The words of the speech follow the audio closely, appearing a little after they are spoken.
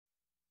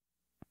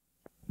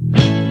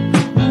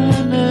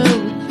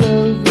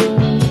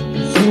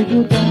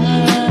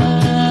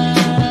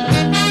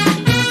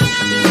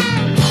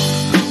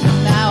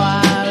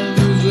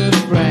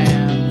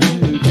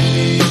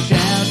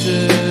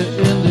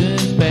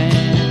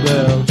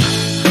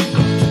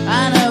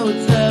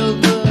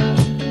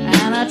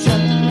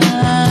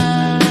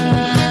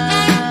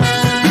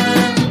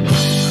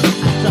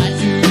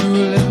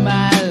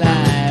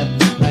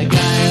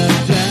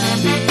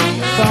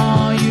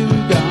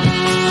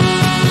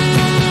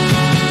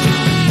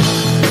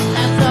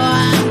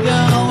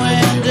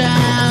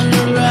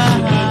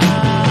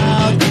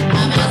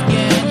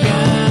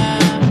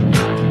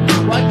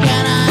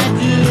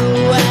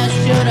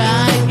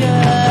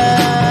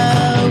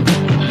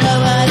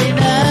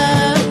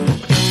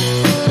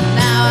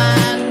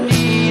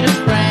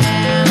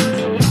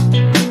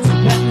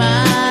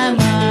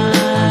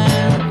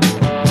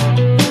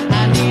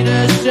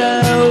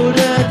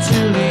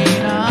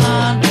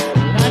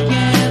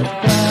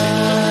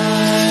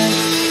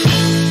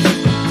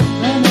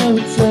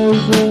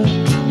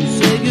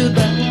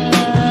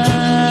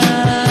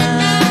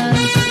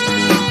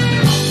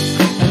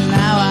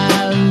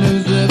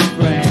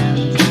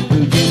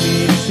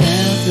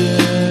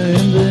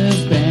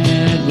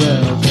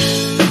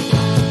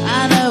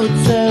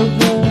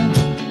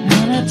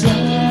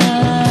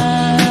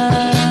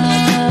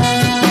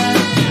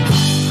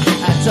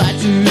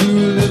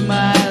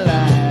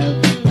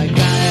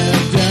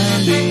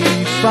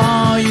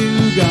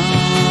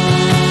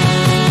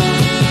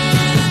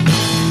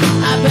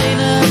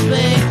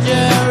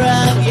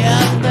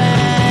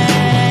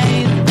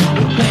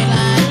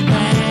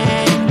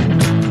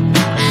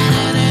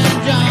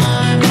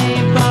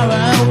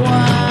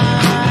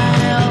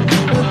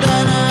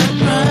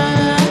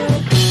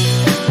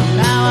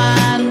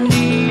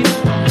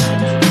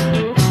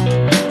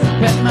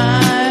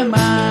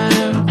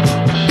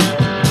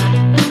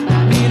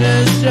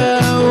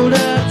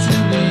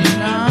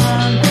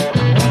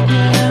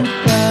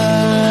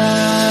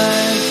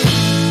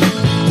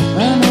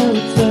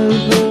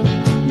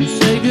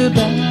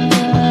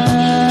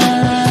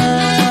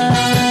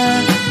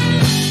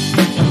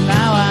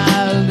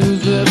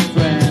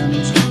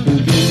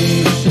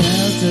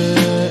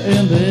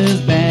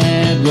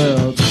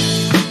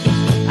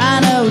I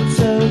know it's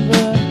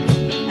over,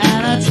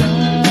 and I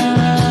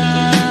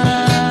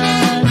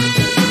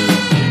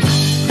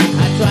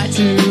try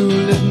to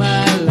live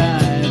my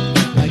life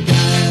like I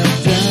have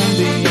done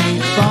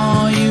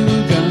before you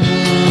gone.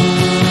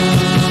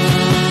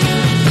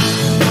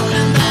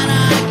 And then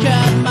I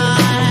cut my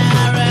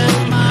hair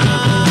and my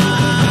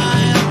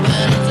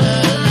better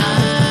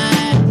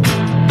life.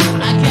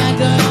 I can't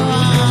go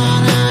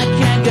on, I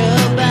can't go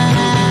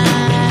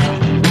back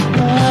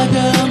like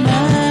a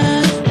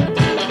man.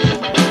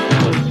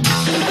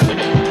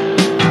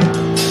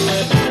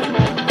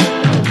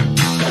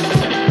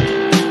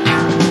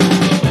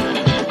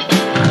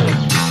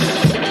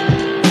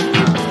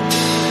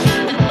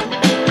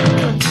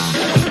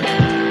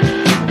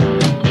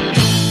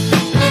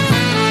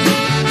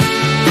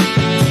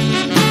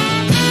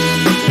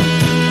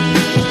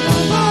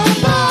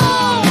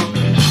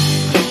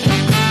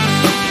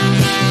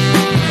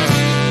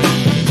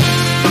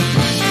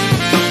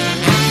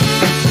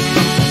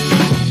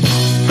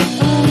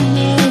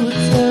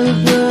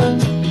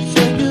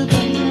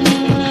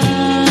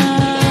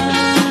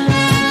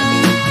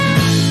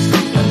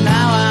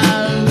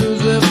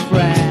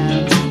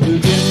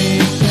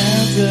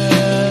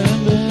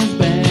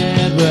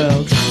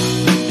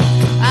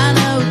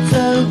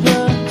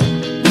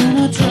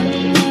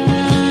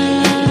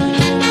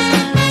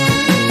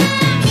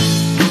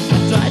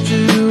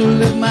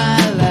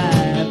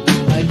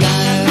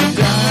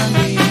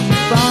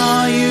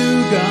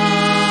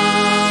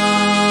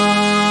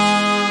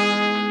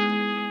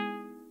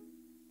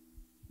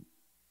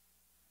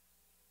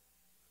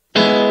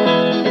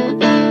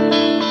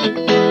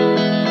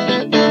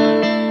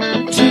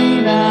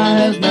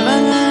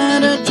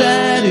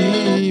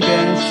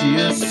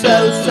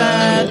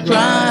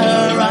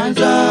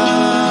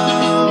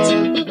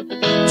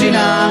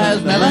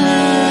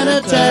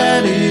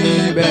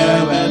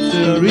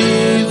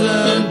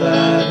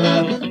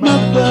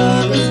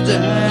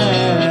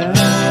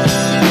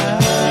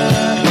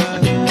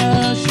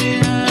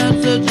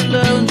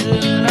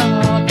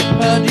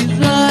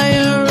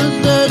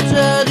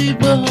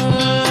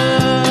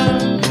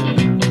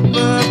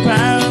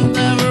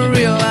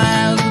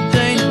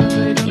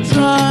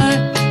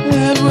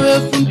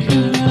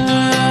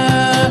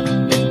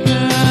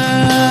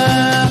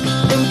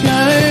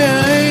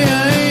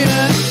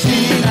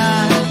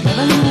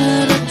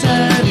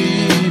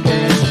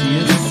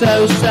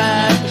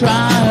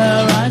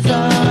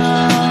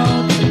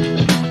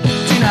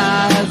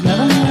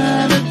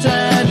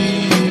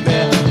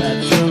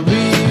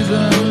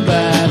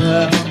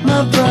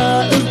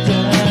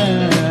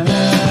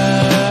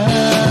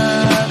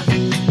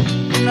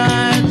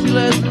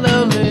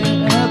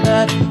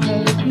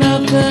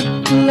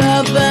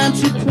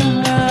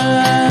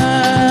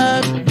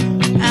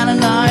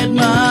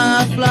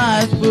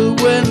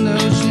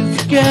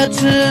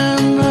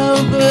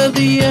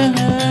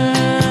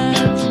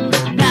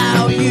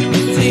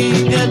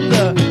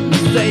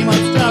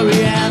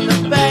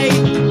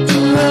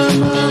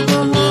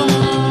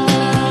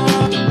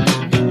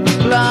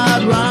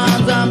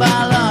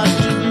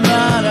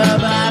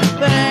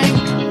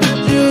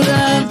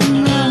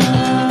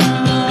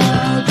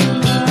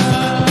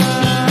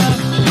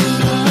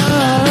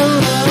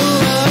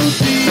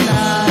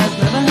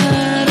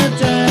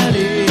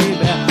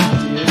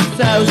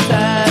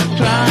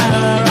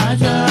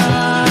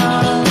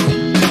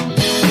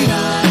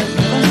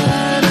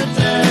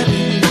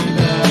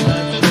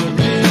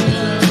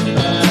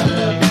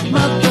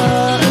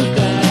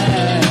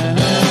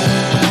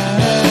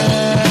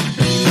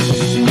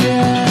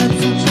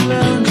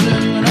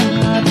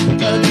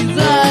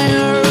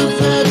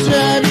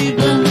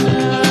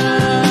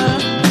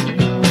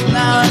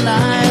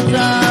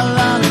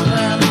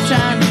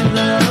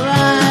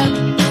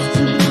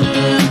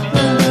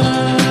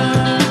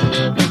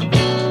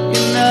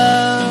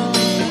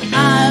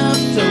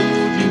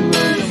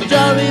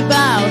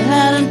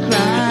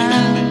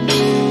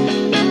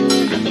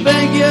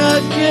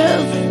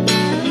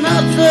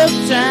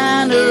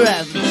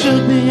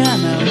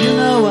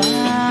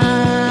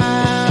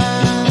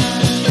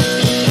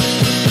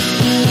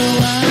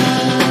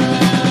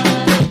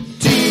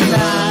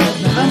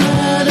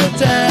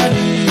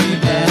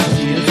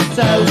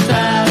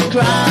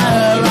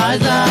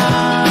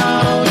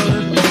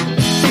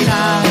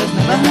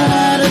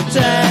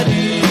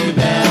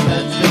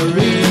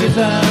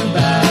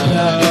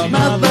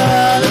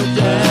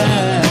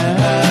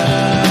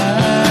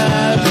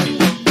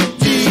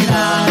 Tina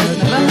has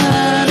never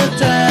had a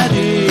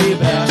teddy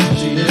bear.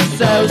 She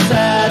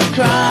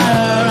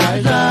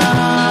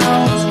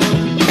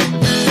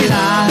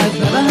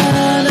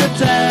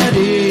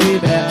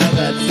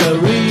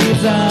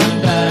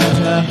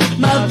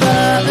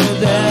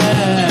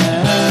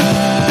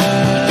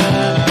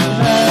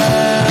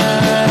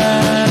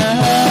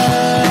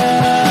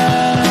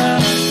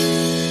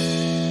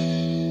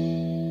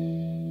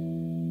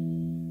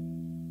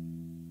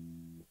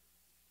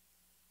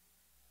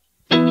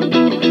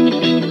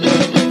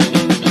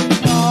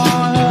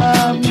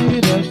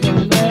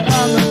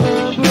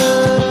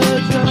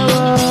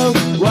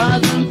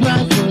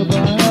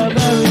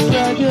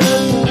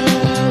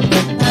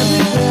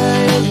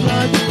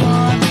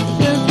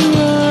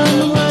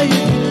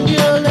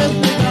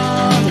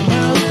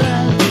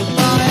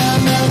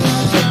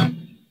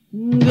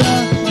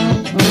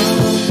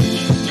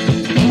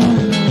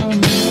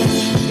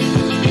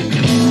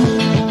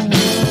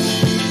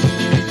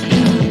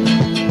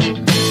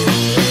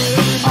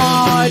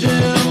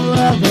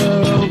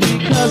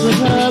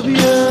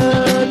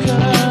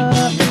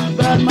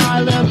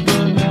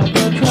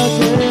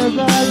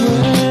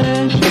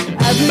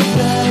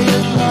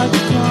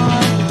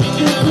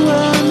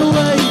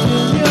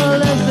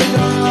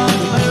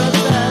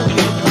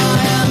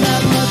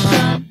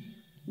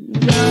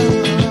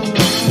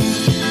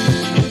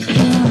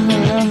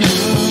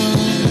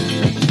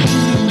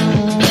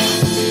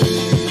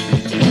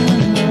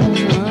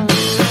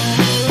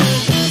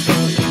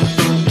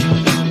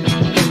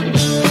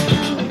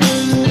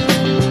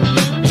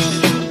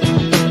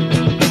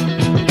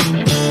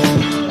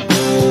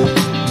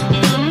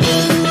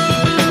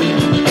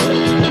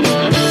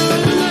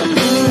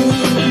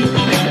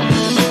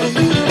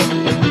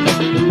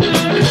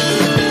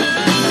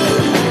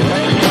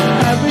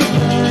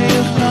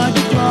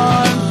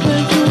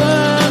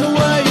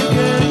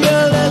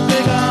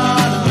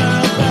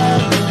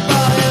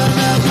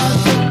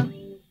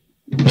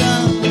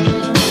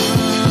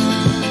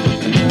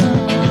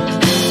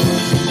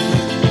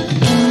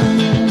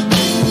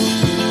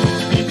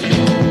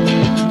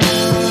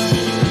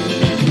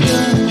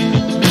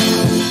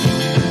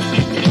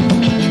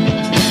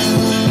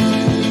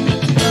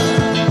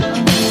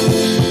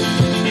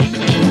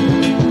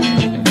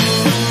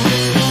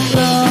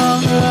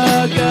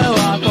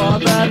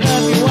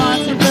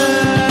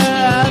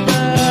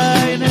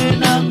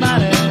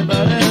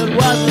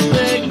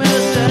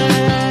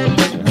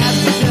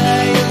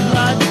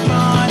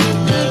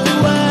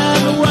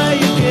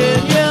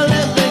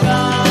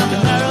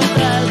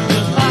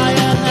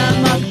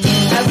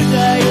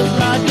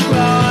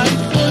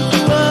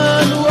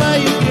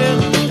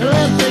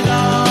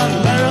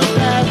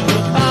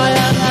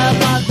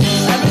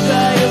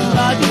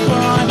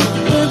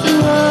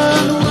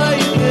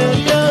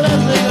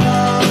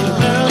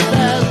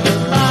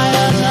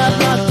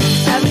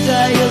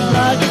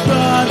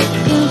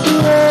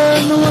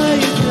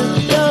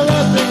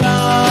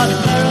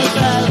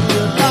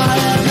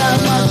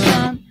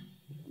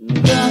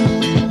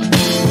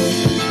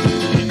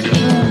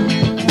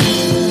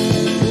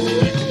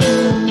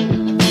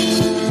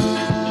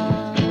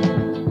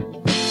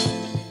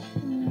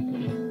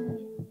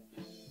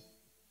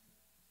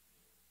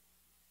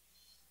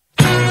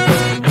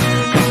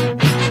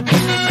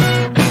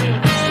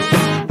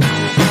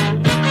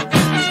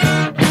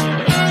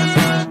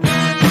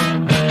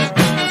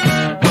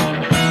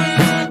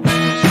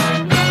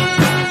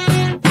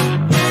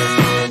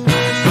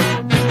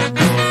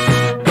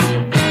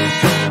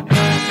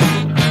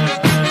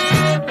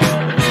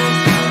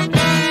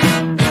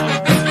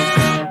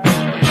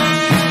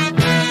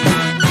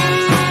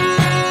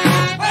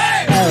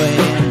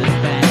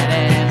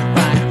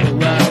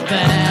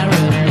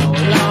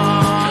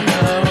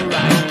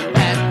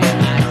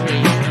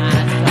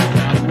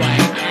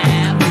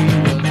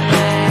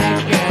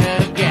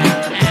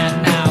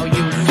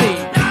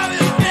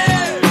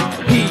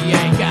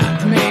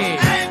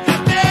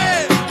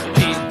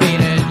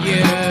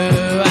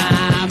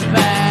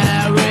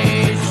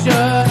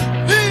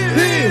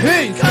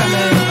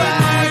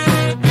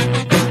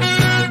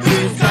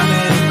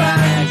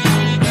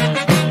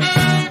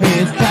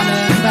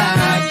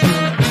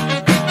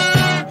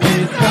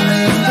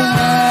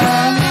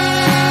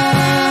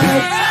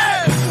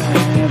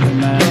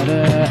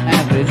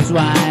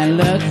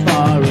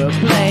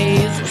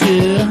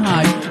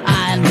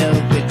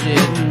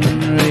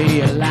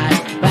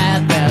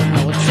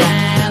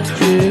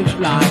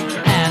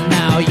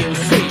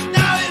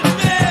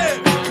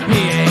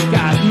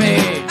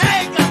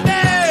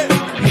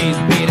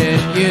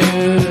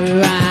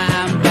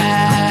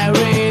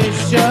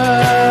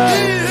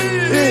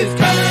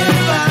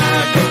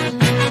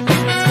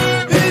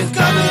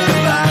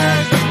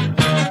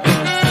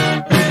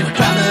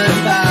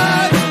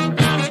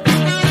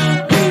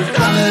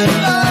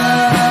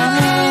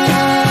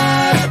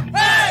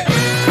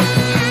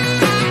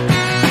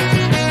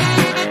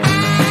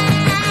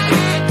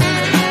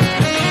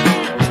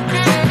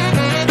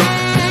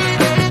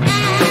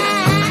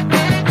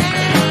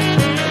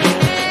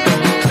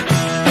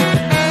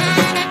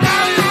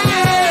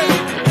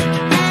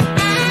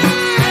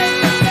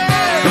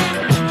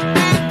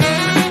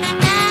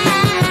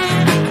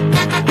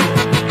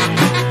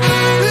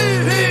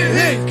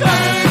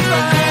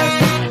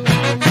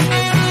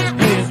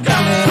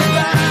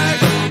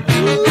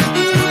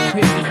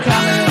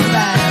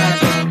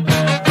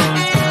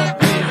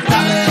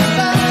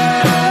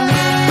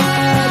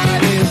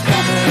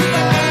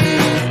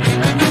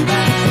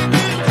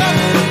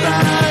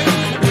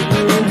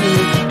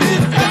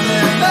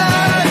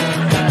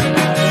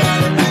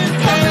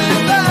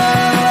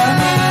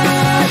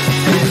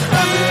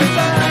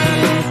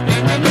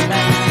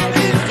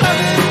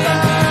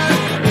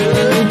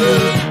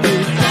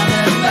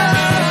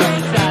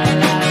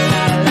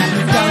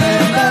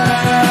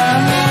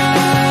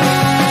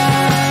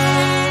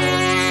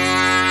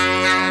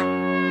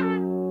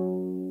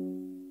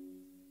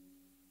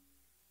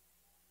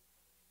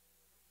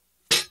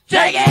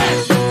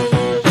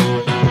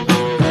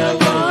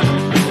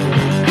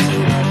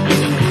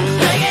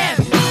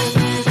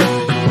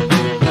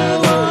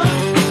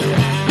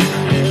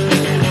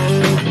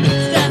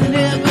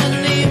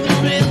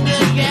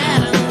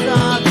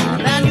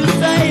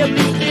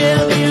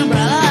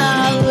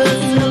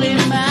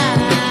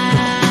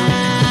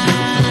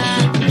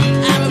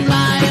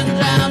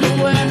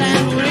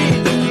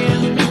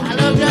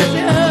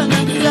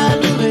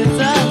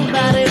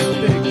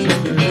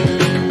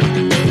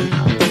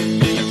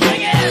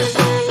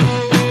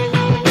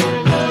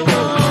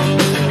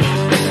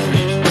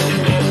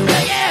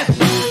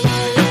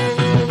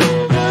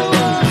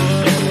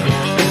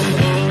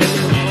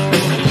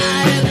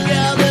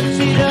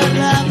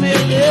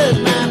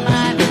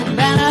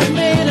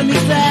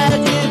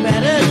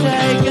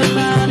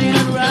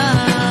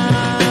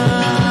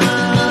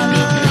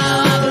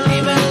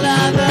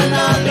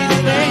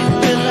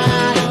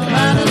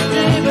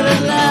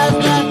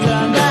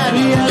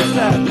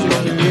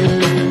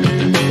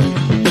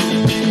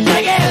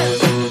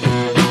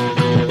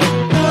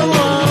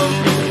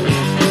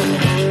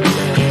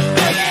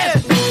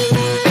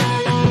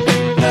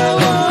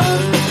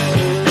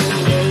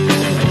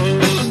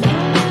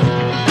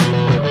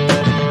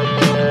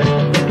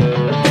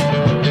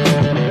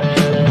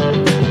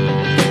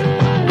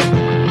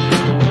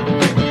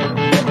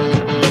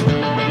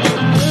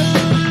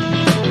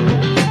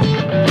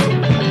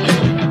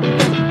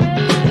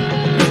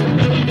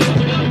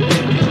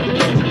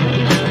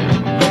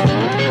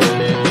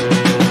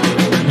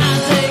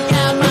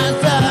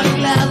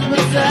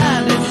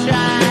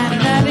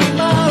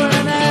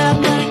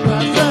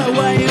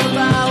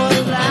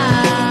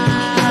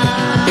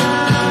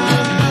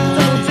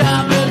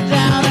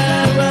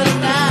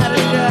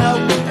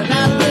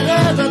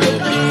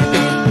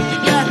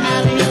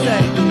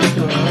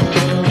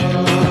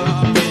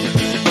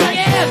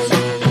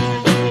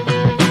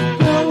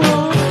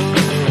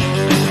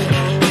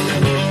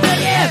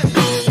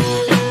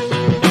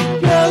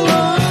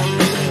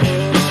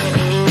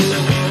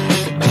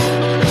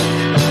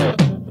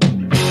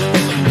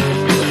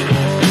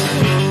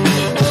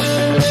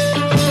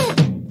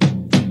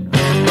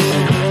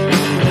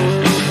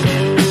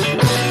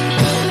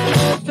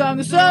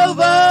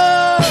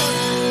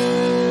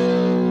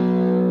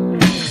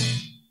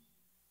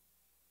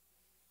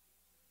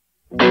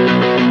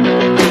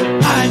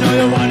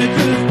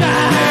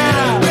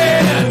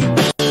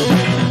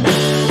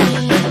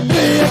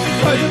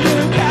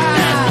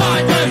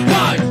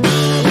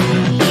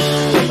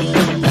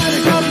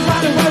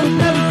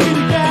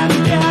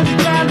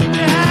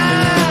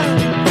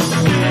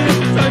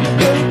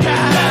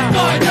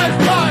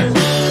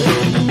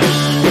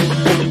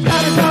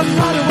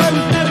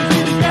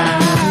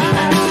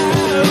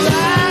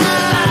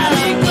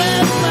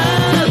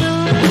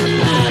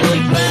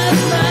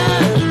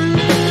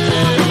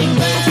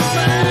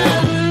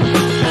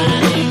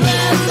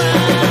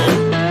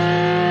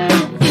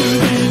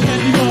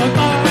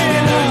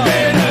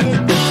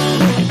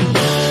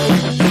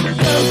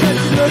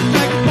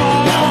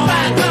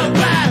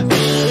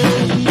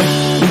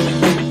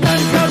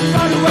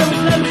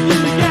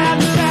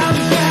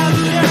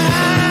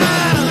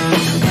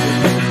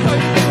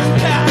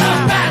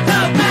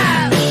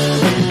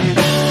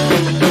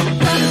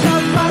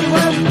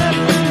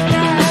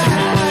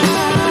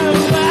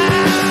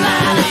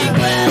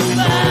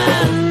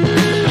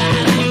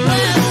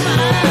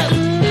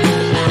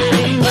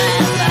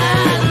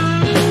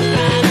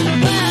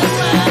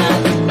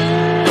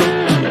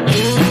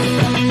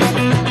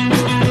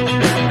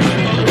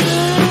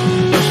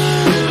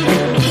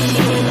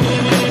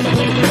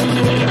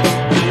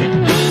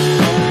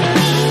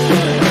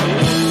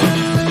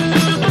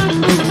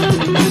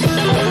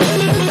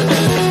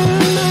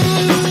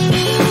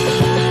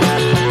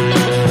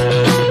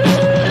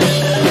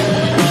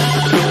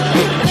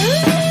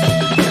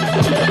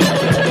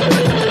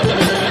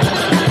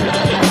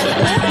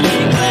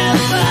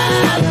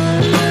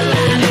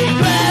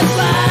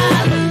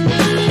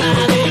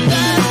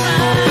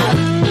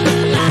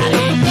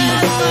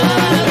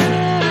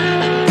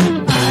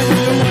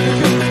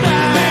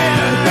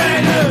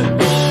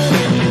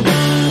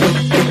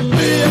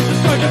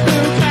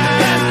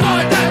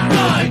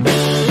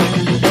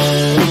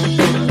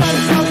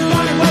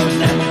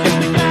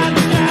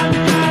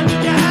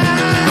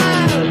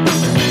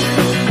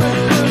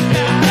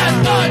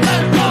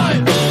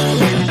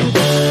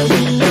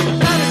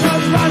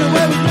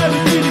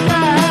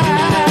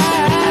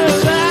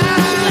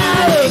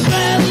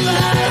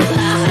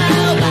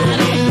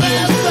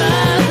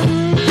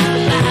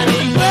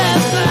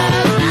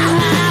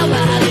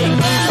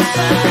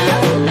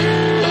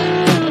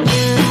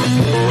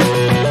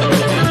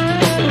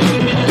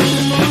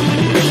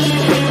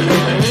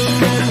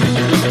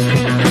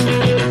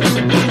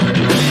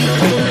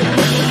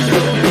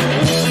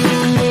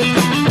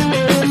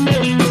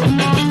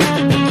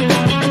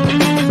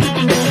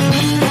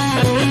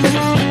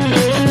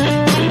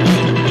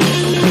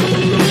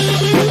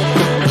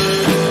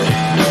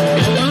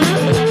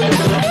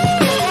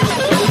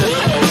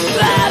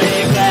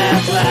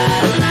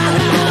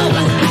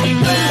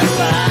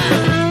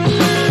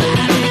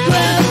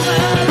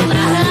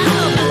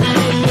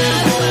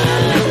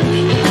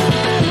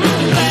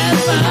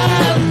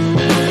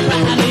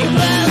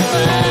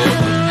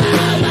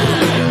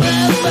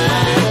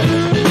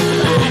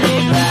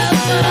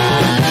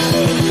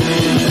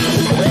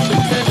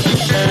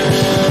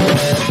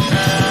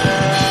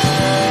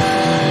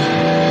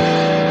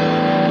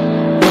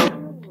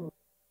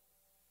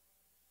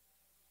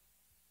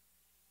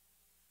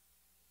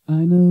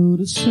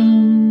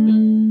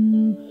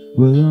sun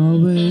will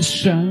always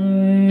shine.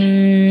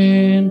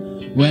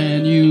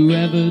 When you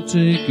ever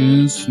take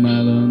a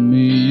smile on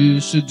me,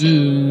 you should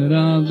do it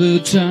all the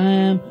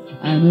time.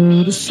 I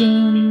know the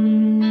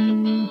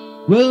sun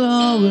will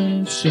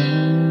always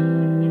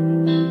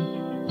shine.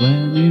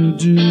 When you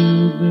do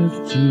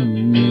this to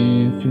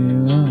me, I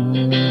feel alright.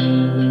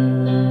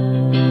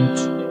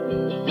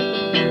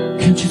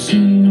 Can't you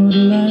see what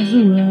lies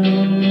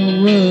around the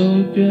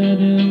world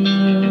getting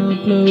real?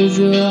 Close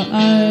your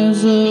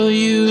eyes or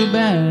you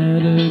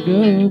better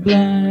go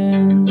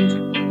blind.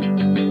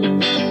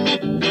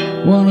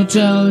 Wanna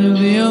tell you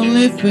the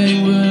only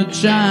thing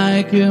which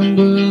I can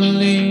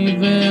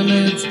believe in,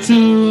 it's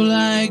true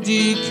like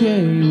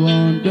decay,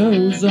 one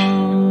goes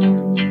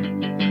on.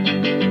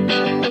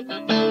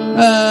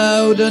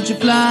 Oh, don't you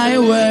fly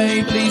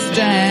away, please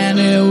stand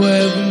here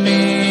with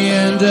me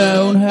and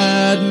don't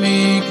hurt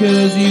me,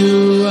 'cause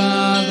you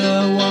are the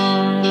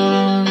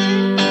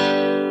one.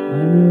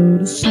 I know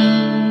the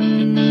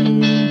sun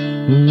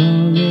will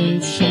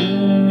always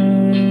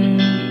shine.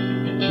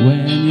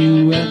 When you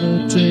ever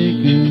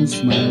take a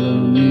smile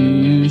on me,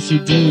 you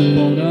should do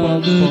it all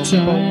the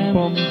time.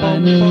 I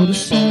know the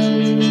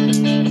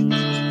sun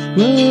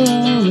will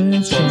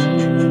always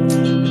shine.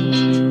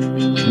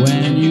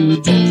 When you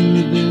do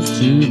this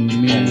to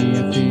me, I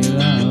feel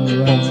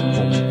alright.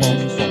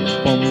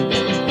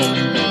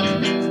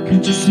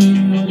 Can't you see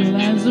all the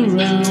lies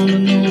around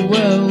in the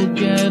world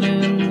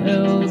getting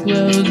ill?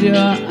 Close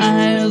your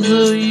eyes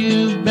or you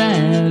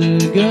better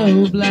go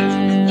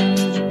blind.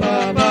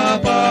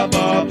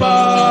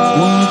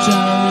 Wanna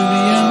tell you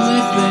the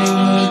only thing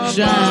which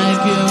I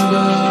can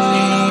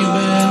believe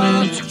in,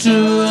 it's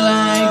true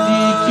like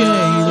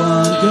decay,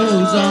 one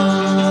goes on.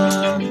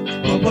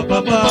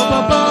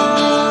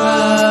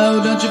 Oh,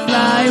 don't you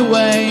fly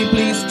away,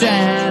 please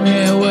stand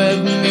here with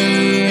me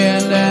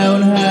and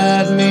don't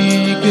hurt me,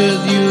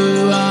 'cause you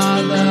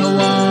are the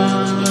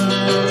one.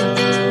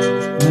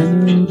 I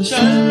know the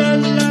sun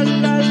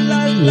will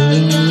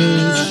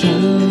always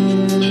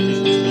shine.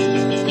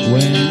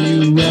 When you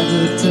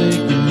ever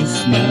take a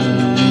smile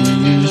on me,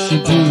 you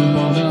should do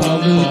it all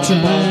the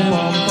time.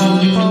 I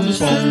know the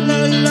sun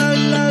will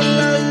always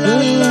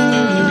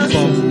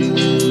shine.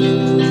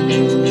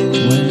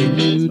 When you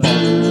do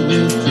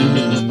this to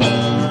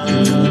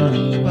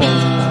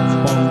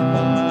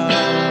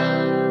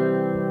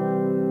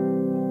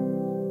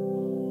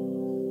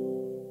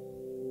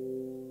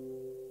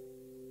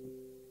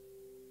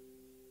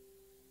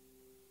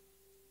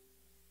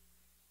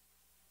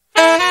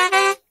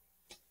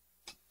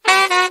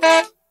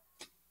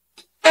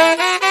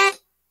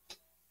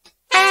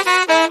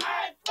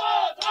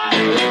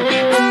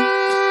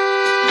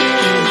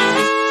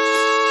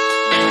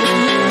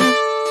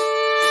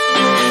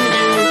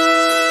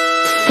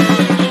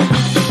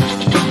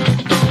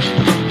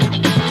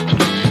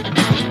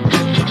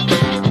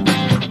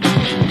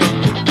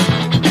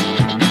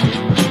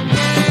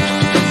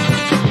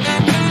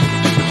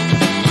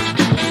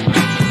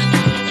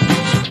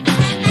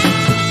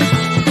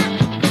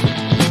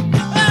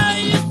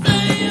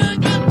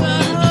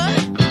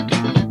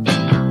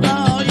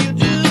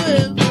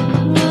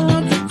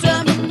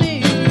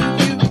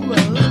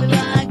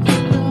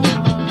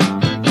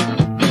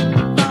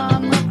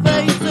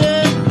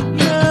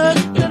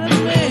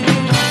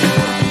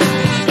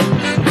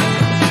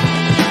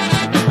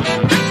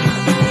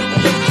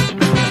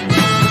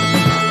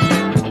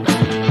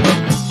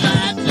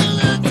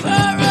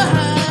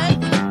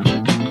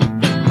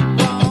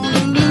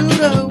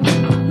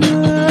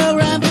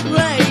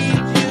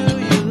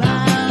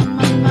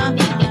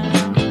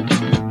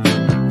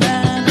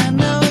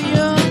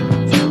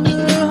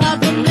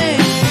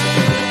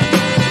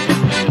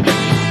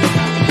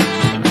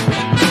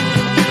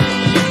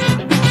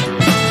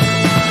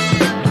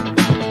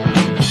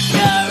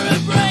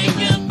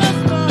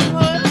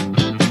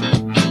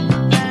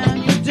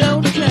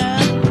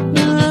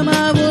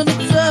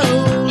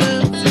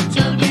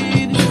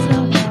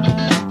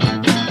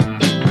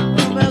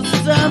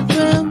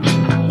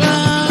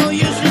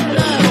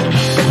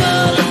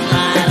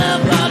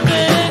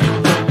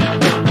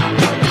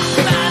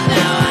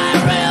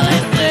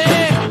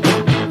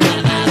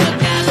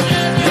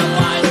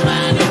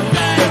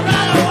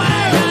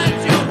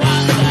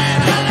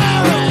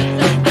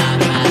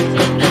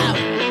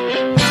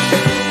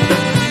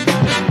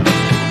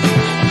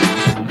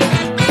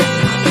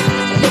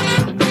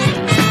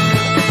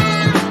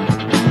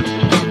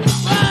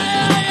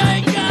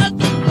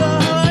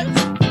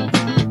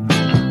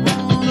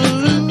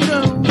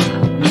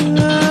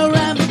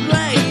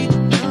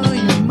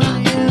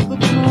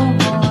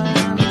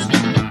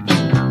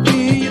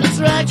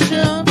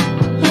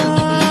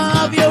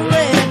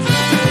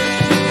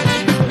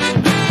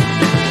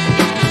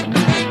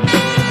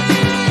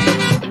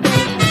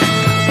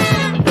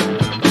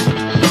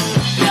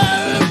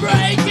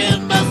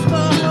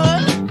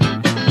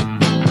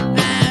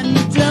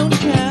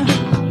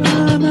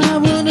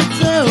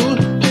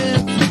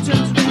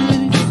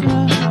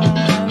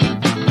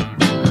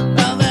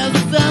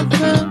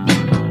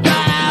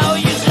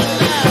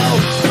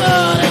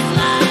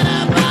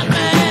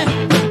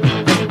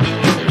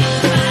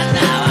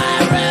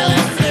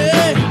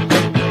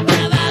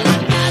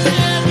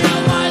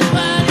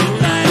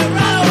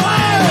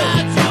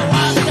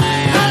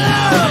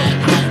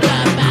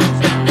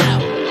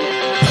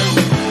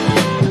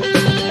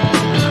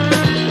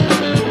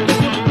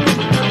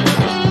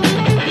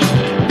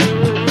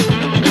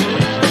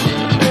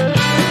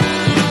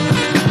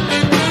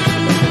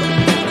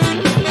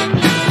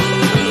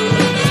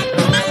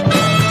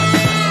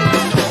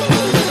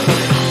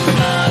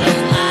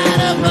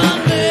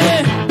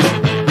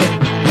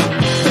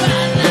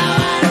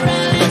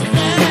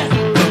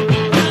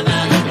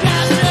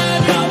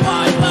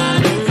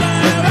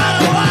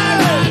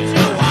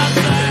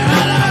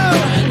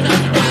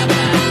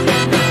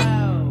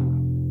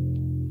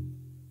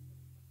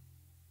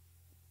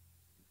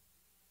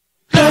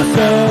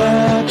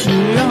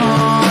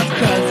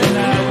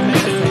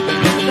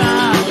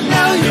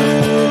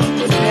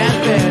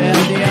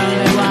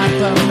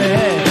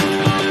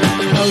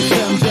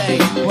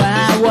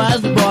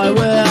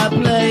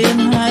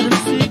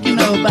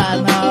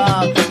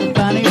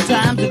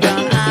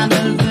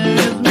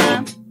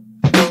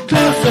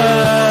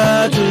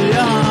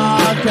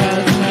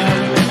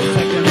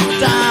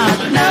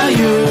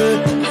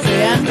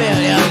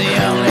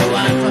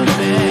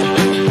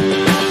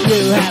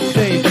have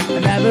seen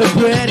another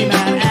pretty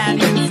man, and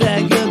you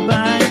said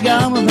goodbye and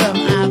gone with him.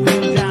 I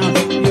feel down,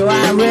 you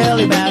are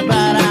really bad,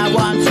 but I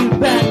want you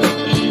back.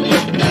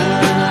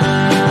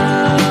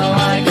 Now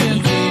I can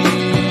see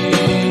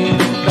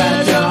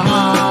that your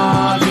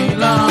heart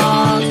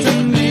belongs to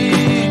me.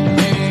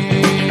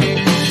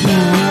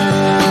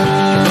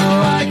 Now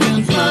I can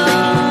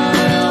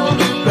smile,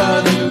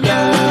 'cause you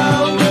go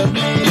with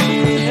me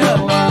a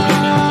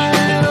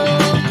while.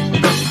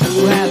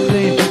 You have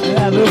seen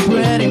every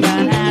pretty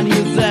man, and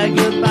you said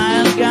goodbye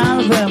and gone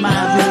with him. I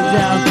feel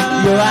down,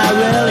 you are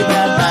really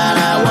bad, but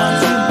I want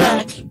you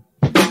back.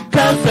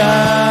 Closer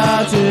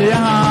to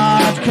your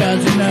heart,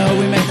 'cause you know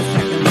we make the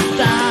second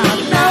start.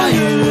 Now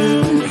you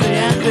see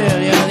and feel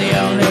you're the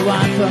only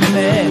one for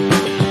me.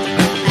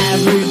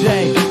 Every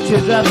day,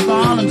 teardrops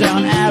falling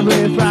down.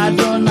 Every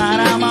Friday night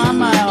I'm on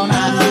my own.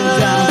 I feel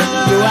down,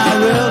 you are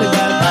really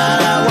bad, but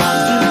I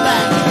want you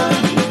back.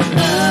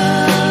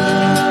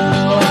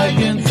 Now I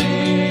can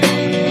see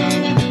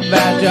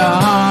that your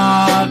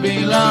heart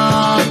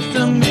belongs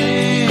to me.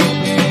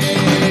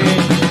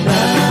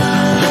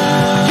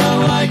 Now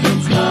I can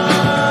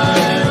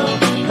smile,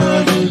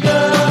 'cause you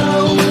go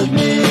with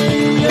me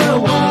a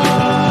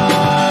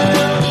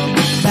while.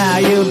 Now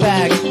you're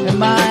back in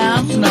my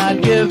arms and I'd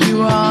give you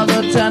all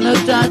the tender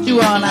touch you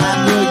want. I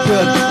feel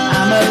good,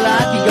 I'm a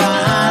lucky guy,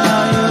 I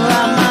know you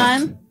are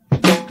mine.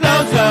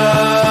 Closer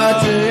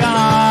to your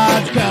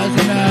heart, 'cause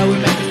you know we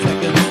make a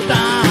second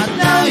start.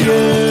 Now you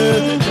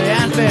say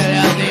and feel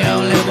you're the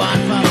only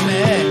one for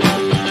me.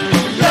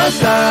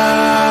 Closer.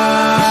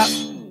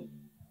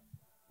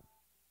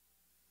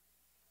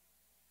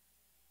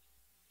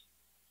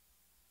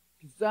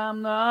 'Cause I'm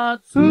not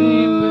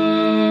sleeping.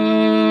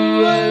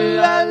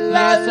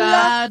 Yes,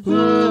 I do.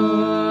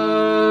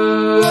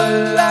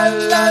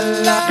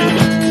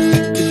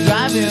 You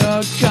drive your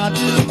car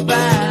too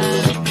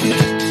fast,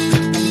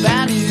 and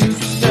then you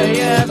say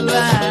at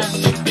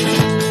last,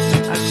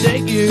 I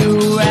take you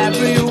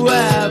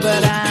everywhere,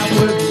 but I'm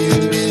with you.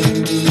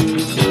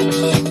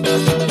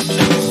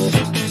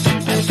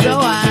 And so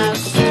I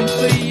sing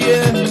for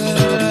you,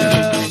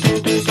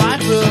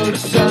 fight for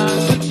the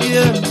songs with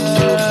you.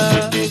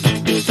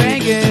 You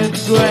think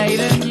it's great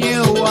and you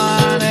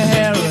wanna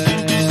hear it.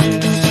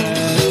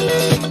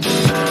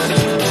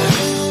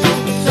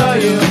 So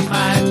you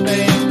might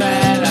think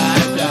that I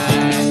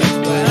died,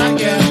 but I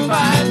can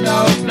find no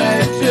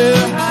place to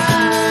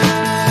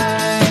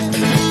hide.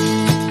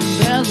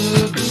 There's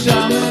a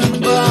charming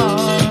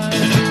boy,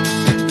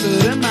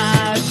 stood in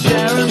my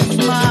chair and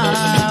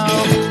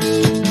smiled.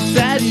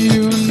 Said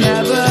you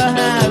never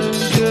had a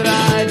good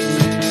idea.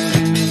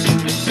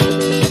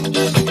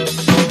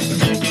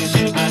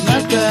 I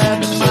must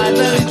admit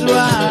that he's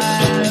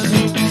right,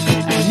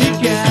 and he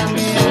can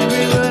be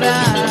angry, but I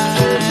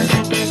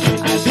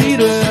beat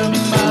him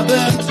up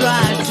and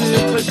tried to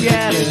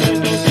forget it.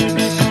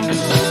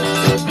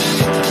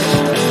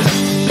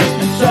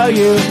 And so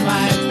you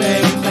might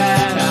think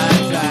that I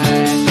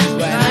died,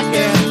 when I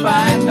can't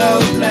find no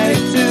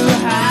place to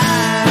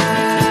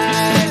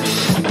hide.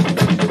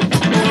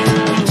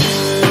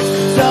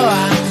 So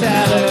I'm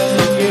telling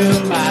you,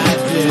 my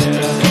dear,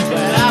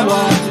 that I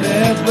won't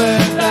live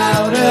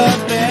without a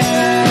fear.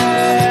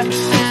 And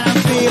I'm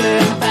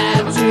feeling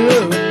bad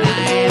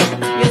tonight.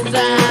 Yes,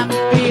 I'm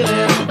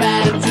feeling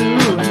bad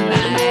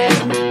tonight.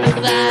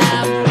 Yes,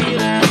 I'm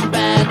feeling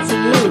bad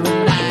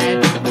tonight.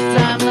 Yes,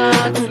 I'm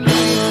not sleeping.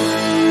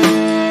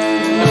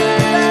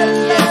 Yes,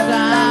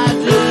 I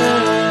do.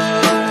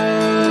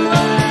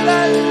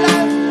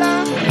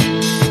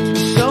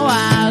 So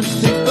I'll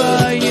sing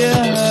for you,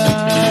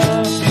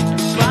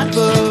 fight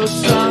for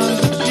songs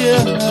with you.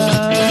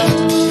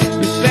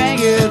 You think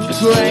it's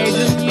great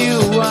and you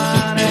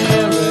wanna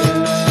hear it.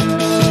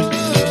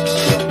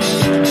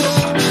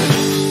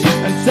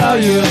 And so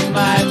you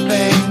might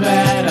think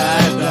that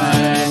I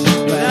died,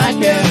 but I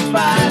can't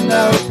find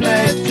no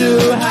place to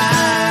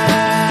hide.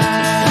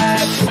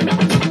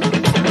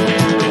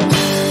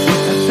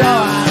 And so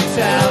I'm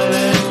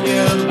telling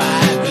you,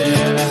 my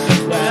dear,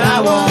 that I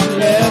won't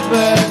live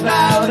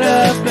without a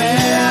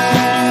fear.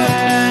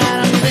 And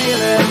I'm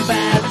feeling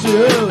bad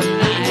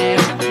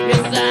tonight.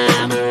 Yes,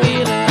 I'm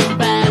feeling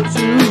bad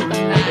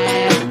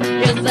tonight.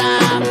 Yes,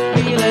 I'm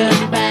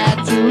feeling bad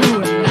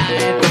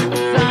tonight.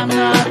 'Cause I'm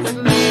not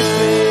sleeping.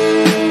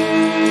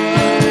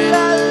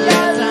 Yes,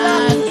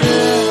 I do.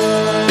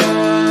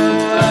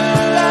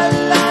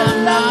 I'm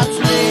not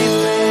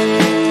sleeping.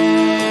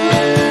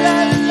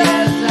 Yes,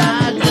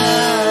 I do.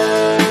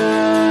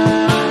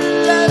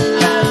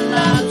 I'm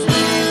not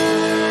sleeping.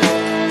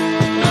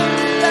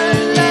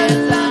 Yes,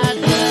 I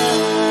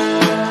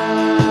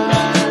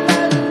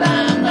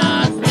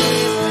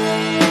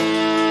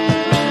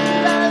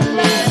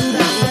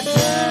do.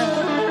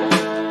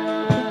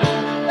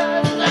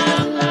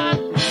 I'm not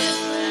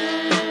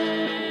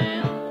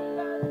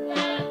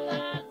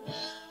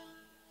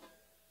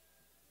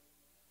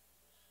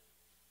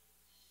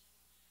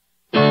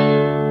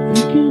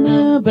thinking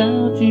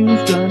about you,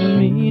 strutting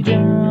me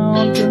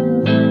down.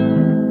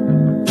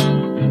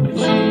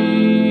 'Cause I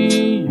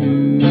see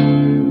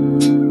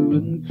you.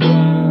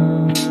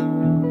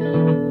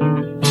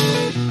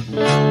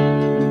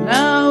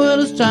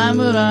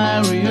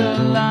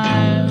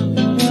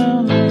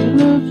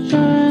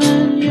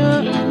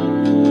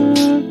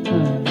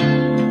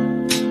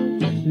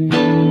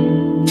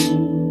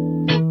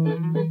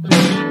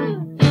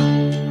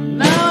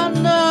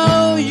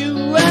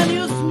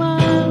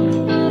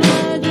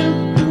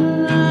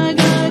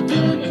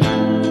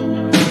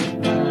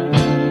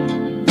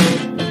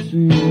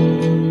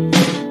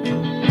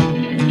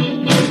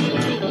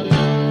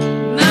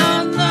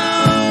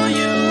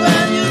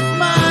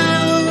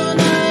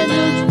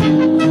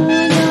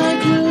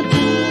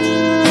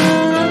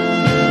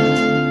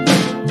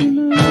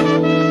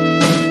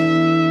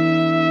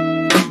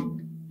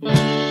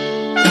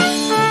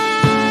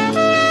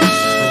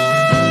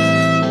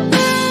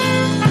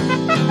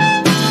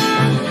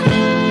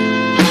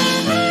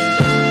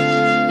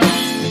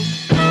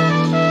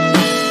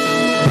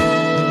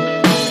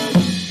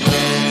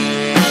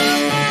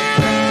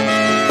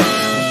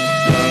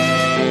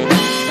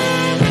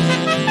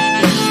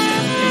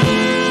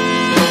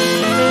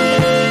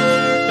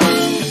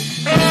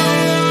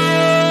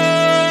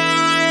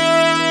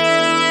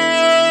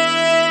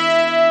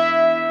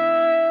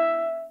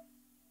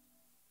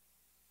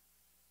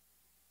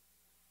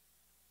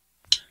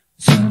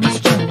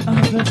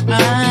 but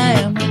I